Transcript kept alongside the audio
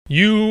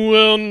You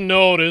will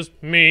notice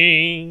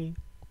me.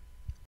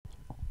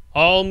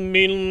 I'll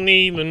be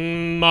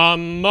leaving my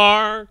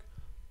mark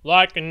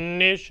like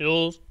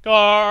initials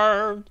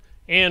carved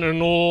in an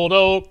old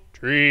oak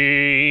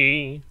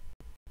tree.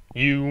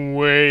 You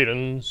wait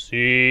and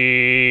see.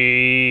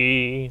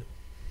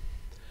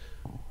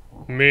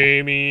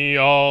 Maybe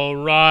I'll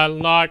write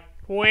like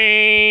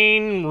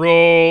Twain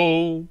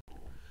wrote.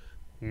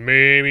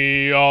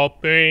 Maybe I'll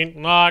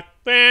paint like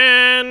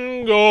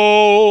Van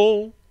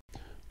Gogh.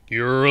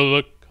 You're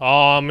the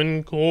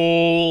common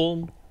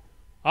cold.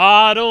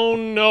 I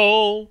don't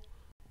know,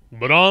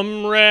 but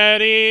I'm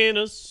ready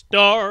to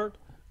start,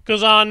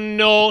 'cause I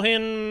know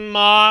in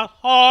my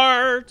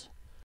heart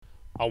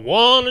I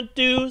wanna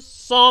do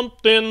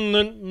something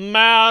that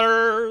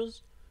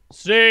matters,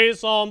 say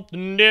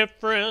something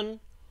different,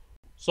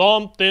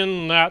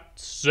 something that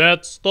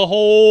sets the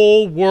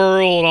whole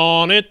world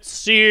on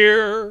its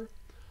ear.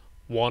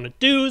 Wanna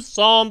do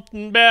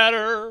something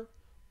better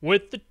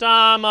with the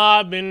time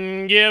I've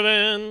been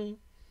given.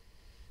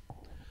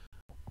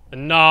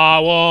 And I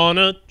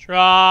wanna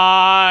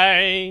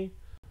try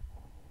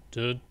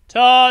to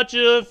touch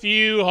a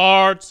few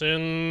hearts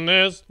in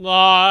this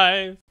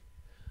life.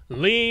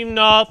 Leave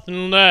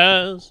nothing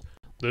less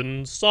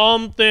than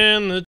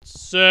something that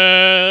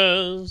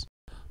says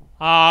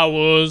I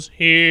was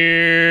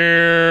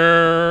here.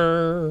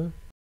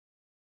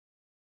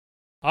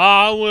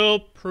 I will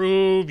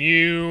prove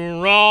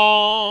you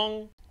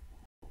wrong.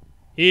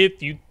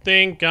 If you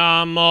think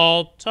I'm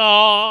all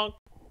talk,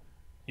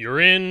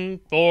 you're in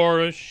for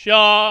a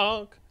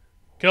shock,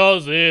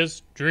 'cause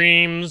this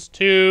dream's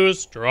too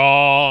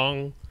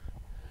strong,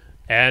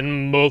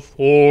 and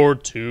before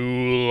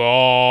too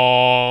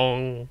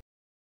long,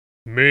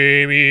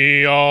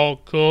 maybe I'll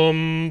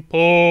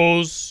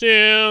compose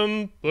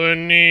symphonies.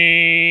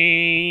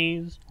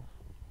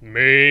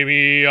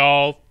 Maybe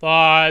I'll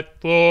fight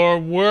for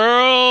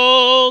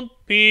world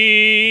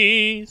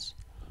peace,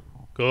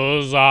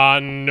 'cause I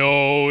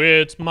know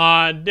it's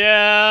my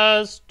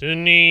destiny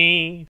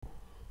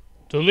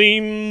to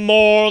leave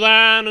more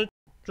than a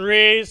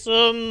trace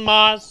of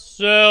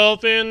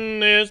myself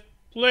in this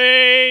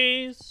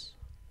place.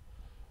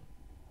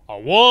 I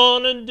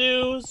wanna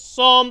do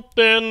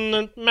something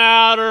that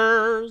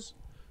matters,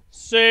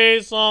 say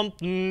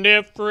something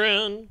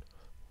different,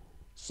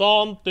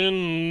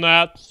 something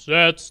that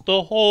sets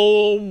the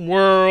whole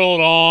world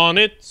on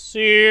its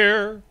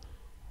ear.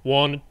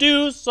 Wanna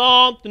do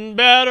something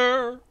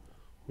better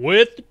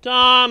with the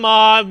time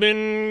I've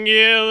been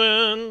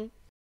given.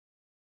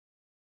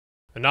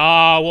 And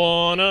I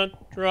wanna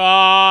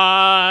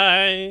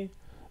try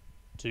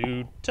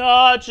to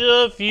touch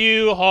a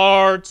few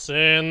hearts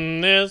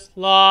in this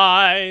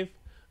life,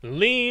 and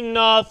leave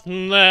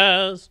nothing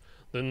less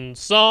than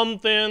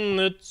something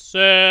that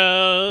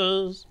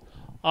says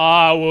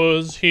I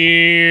was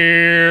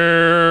here.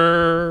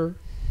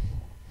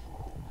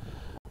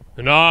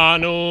 And I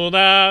know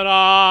that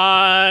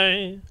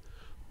I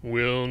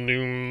will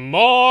do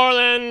more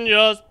than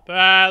just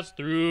pass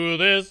through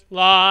this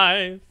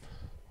life.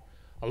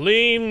 I'll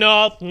leave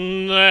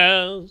nothing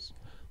less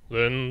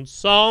than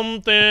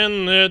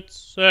something that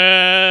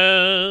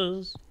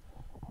says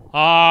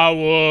I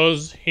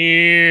was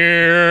here.